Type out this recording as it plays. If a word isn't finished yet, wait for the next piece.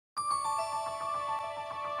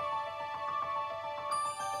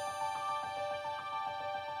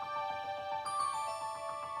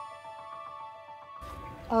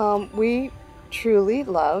We truly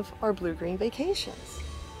love our Bluegreen vacations,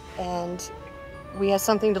 and we have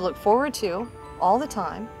something to look forward to all the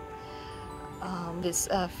time. It's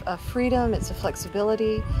a freedom, it's a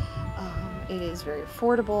flexibility, it is very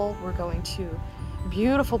affordable. We're going to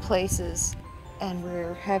beautiful places, and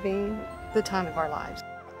we're having the time of our lives.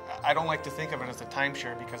 I don't like to think of it as a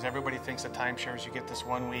timeshare because everybody thinks that timeshares, you get this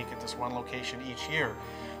 1 week at this one location each year.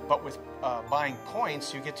 But with buying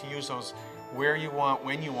points, you get to use those where you want,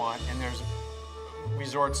 when you want, and there's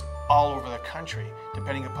resorts all over the country,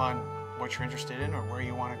 depending upon what you're interested in or where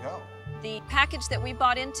you want to go. The package that we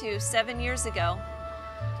bought into 7 years ago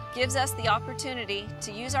gives us the opportunity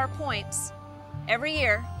to use our points every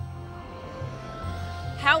year,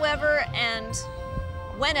 however and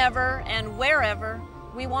whenever and wherever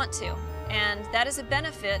we want to. And that is a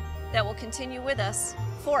benefit that will continue with us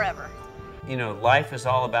forever. You know, life is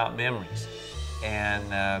all about memories. And,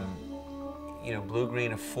 you know,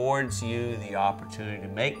 Bluegreen affords you the opportunity to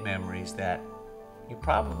make memories that you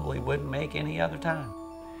probably wouldn't make any other time.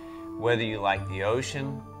 Whether you like the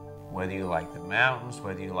ocean, whether you like the mountains,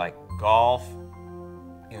 whether you like golf,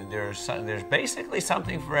 you know, there's basically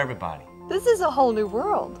something for everybody. This is a whole new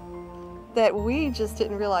world that we just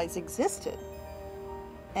didn't realize existed.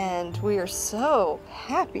 And we are so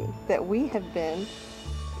happy that we have been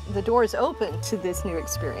the doors open to this new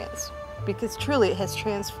experience, because truly it has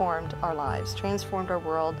transformed our lives, transformed our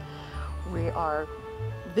world. We are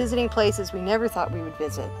visiting places we never thought we would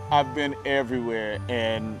visit. I've been everywhere,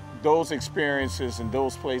 and those experiences and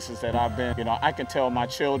those places that I've been, you know, I can tell my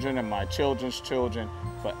children and my children's children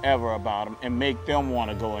forever about them and make them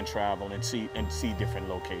want to go and travel and see different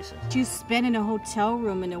locations. You spend in a hotel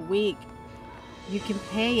room in a week, you can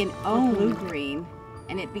pay and own Bluegreen,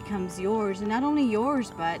 and it becomes yours. And not only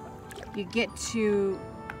yours, but you get to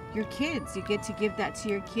your kids. You get to give that to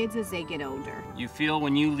your kids as they get older. You feel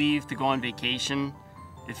when you leave to go on vacation,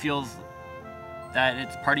 it feels that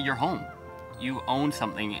it's part of your home. You own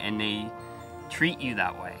something and they treat you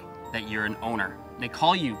that way, that you're an owner. They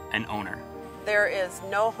call you an owner. There is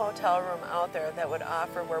no hotel room out there that would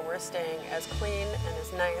offer where we're staying as clean and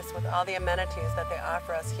as nice with all the amenities that they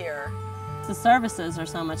offer us here. The services are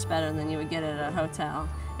so much better than you would get at a hotel,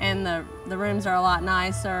 and the rooms are a lot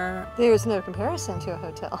nicer. There's no comparison to a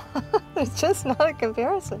hotel. There's just not a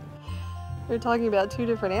comparison. We're talking about two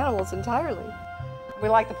different animals entirely. We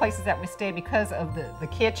like the places that we stay because of the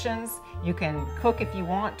kitchens. You can cook if you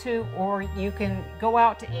want to, or you can go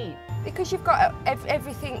out to eat. Because you've got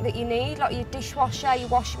everything that you need, like your dishwasher, your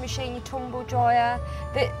washing machine, your tumble dryer.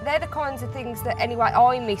 They're the kinds of things that anyway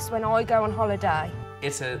I miss when I go on holiday.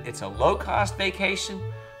 It's a low-cost vacation,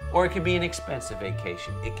 or it can be an expensive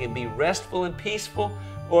vacation. It can be restful and peaceful,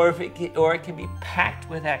 or it can be packed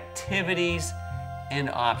with activities and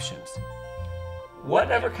options.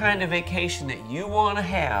 Whatever kind of vacation that you want to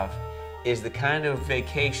have is the kind of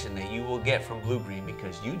vacation that you will get from Bluegreen,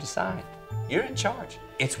 because you decide. You're in charge.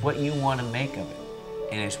 It's what you want to make of it,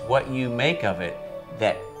 and it's what you make of it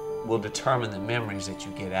that will determine the memories that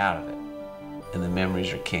you get out of it, and the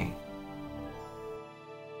memories are king.